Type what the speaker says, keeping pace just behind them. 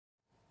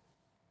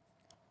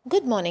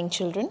Good morning,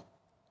 children.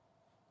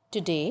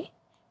 Today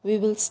we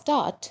will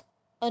start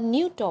a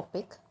new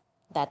topic,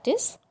 that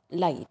is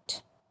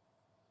light.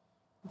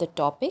 The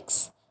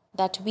topics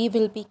that we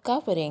will be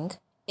covering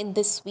in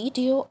this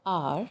video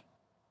are: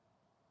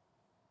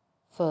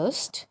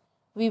 first,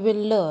 we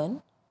will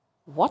learn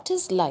what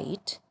is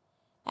light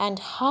and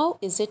how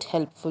is it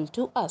helpful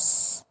to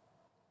us.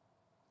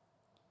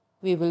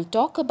 We will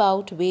talk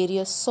about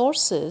various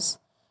sources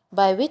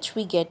by which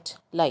we get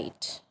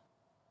light.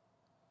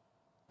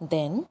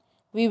 Then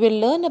we will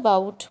learn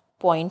about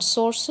point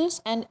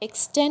sources and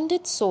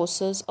extended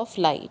sources of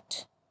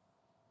light.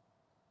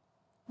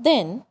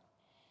 Then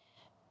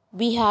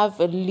we have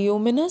a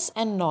luminous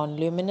and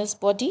non-luminous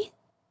body.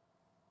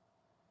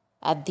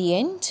 At the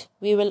end,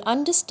 we will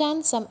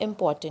understand some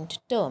important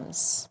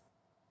terms.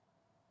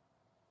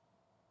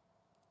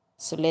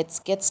 So let's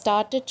get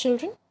started,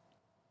 children.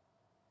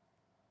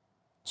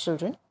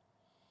 Children,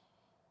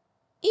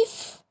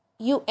 if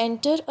you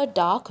enter a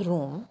dark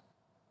room,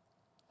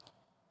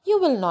 you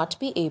will not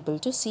be able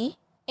to see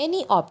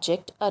any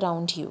object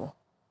around you.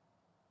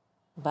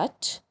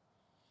 But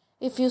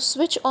if you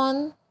switch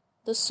on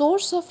the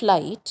source of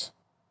light,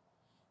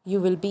 you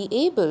will be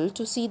able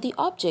to see the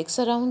objects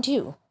around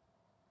you,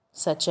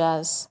 such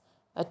as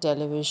a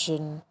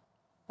television,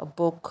 a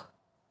book,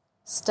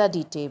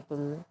 study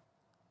table,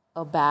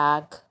 a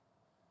bag,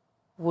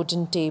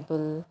 wooden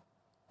table,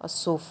 a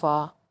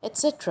sofa,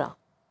 etc.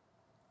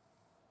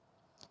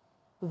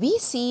 We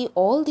see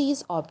all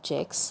these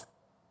objects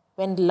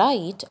when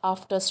light,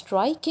 after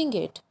striking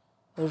it,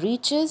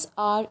 reaches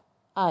our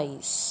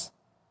eyes.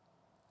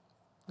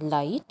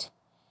 Light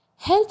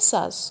helps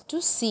us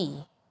to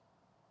see.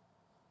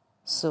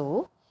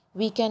 So,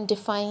 we can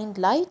define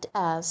light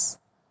as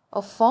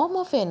a form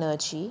of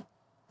energy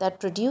that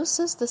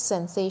produces the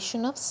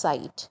sensation of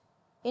sight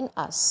in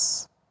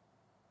us.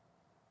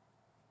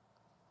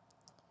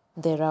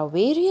 There are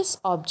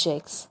various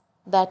objects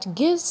that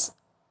gives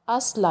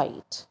us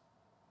light,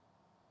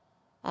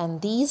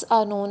 and these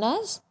are known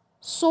as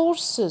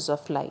sources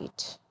of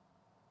light.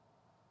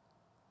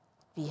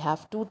 We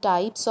have two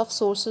types of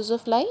sources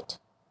of light.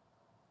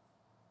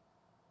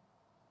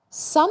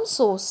 Some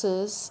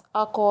sources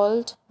are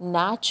called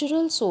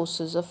natural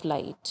sources of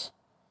light,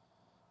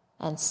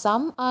 and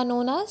some are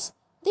known as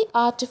the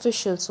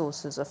artificial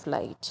sources of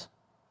light.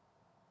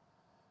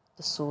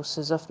 The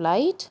sources of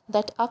light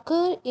that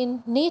occur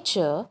in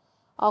nature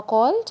are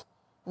called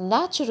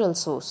natural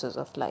sources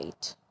of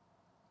light.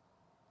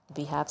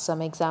 We have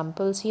some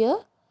examples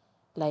here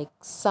like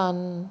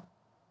sun,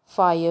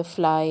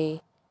 firefly,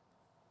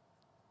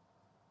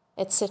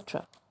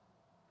 etc.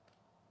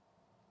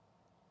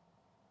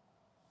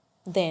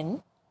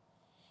 Then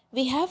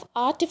we have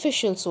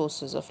artificial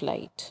sources of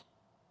light.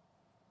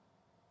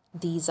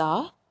 These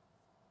are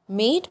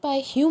made by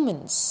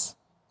humans.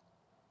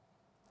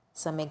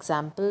 Some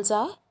examples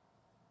are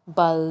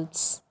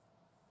bulbs,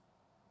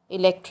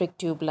 electric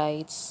tube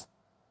lights,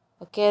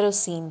 a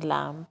kerosene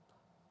lamp,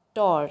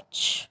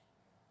 torch.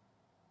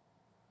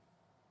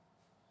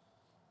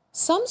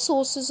 Some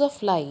sources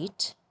of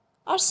light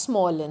are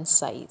small in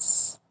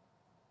size,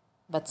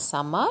 but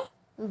some are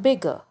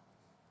bigger.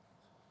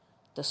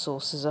 The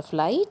sources of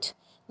light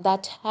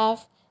that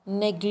have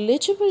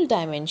negligible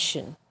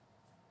dimension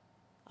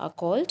are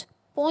called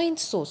point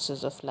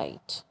sources of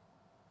light.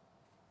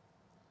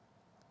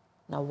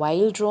 Now,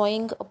 while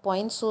drawing a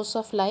point source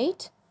of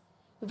light,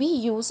 we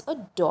use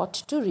a dot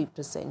to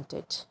represent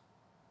it.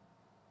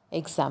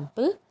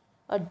 Example,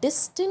 a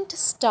distant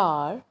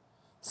star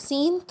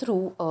seen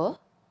through a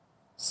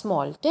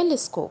small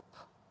telescope.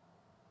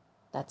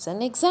 That's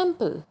an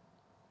example.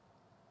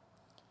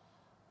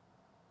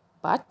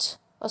 But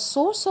a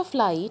source of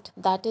light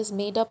that is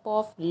made up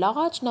of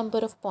large number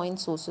of point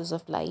sources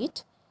of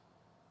light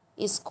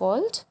is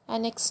called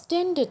an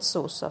extended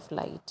source of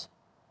light.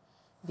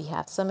 We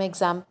have some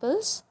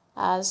examples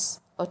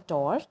as a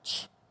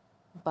torch,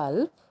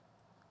 bulb,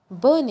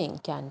 burning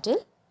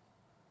candle.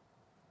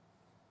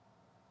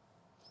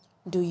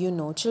 Do you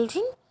know,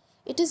 children?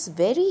 It is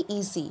very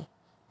easy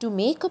to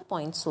make a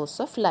point source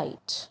of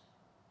light.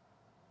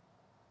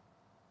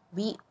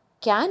 We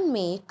can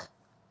make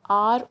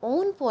our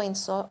own point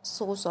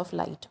source of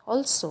light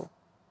also.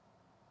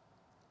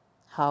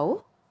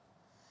 How?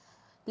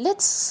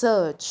 Let's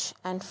search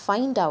and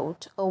find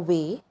out a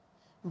way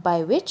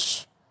by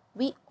which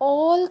we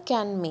all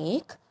can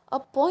make a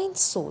point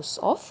source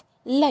of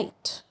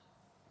light.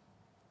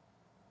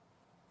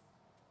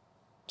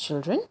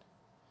 Children,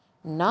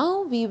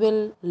 now we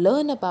will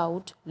learn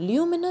about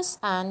luminous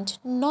and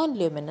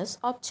non-luminous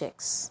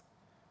objects.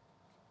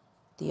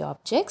 The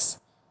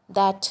objects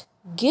that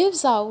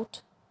gives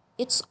out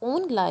its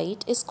own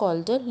light is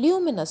called a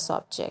luminous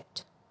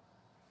object,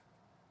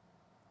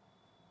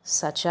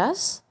 such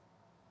as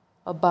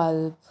a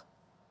bulb,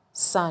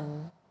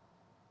 sun.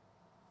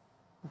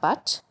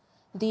 But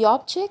the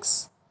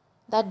objects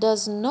that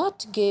does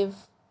not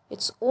give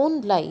its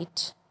own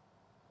light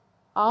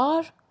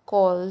are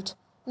called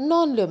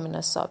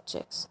non-luminous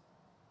objects,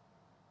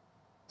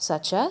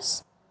 such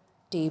as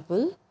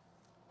table,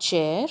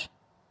 chair,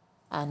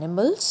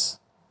 animals?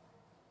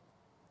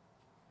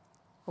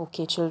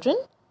 Okay, children,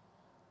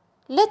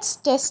 let's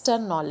test our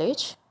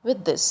knowledge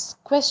with this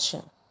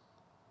question.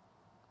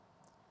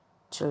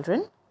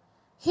 Children,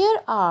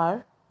 here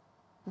are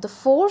the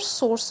 4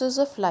 sources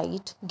of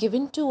light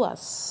given to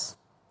us.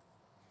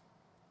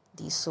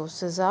 These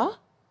sources are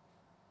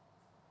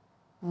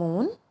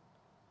moon,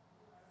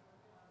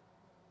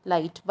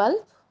 light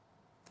bulb,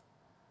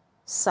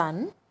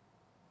 sun,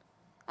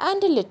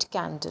 and a lit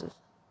candle.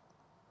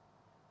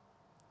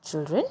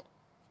 Children,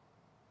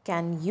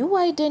 can you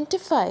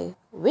identify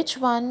which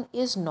one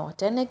is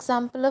not an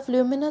example of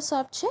luminous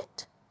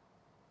object?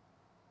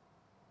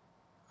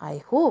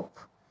 I hope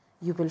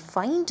you will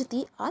find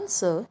the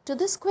answer to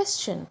this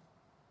question.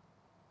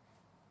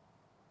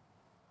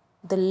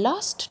 The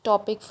last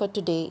topic for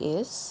today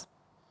is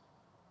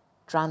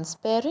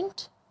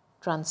transparent,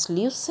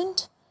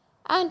 translucent,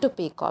 and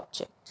opaque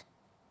object.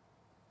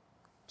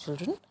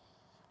 Children,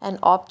 an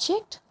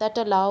object that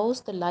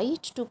allows the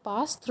light to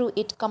pass through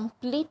it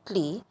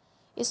completely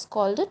is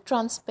called a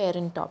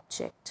transparent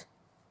object.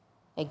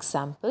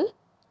 Example,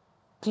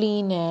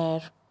 clean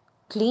air,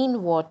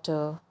 clean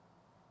water.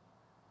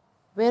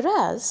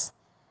 Whereas,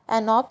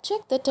 an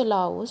object that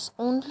allows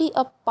only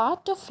a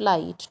part of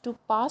light to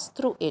pass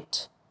through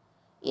it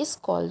is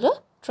called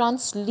a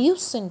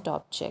translucent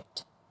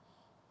object,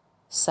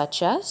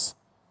 such as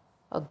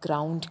a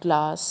ground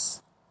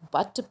glass,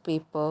 butter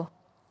paper.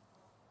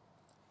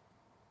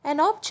 An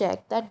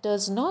object that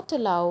does not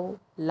allow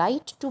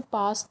light to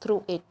pass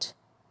through it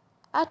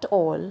at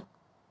all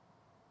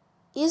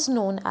is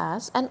known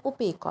as an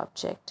opaque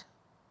object.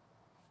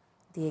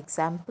 The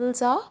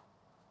examples are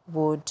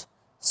wood,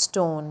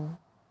 stone,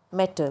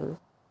 metal.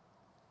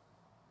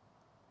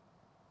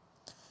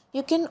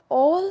 You can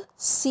all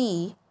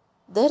see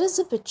there is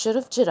a picture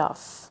of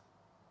giraffe.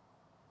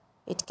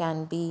 It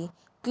can be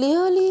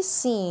clearly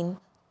seen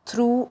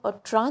through a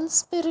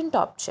transparent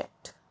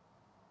object,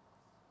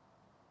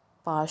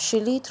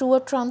 partially through a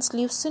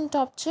translucent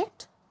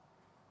object,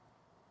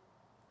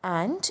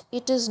 and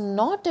it is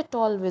not at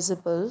all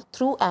visible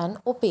through an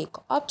opaque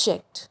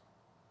object.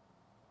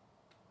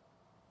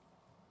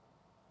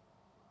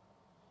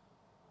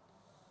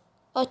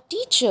 A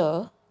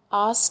teacher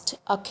asked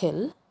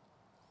Akhil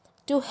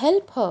to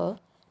help her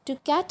to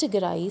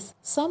categorize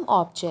some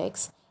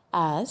objects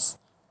as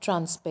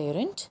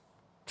transparent,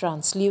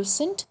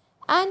 translucent,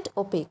 and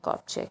opaque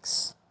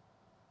objects.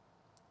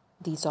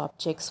 These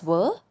objects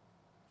were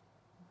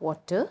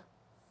water,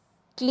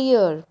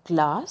 clear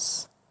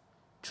glass,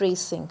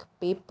 tracing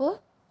paper,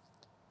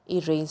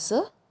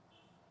 eraser,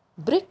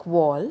 brick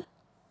wall,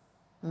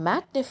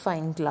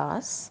 magnifying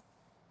glass,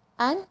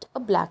 and a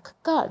black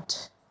card.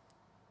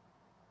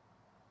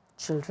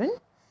 Children,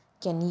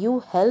 can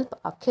you help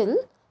Akhil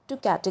to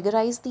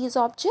categorize these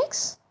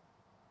objects?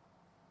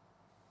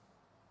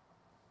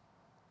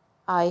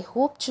 I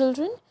hope,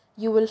 children,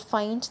 you will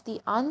find the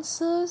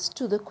answers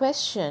to the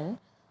question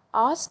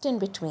asked in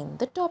between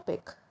the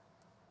topic.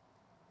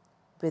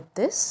 With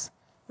this,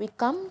 we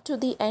come to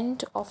the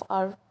end of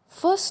our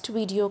first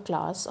video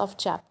class of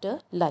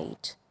chapter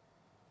Light.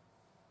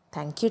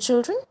 Thank you,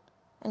 children,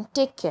 and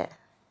take care.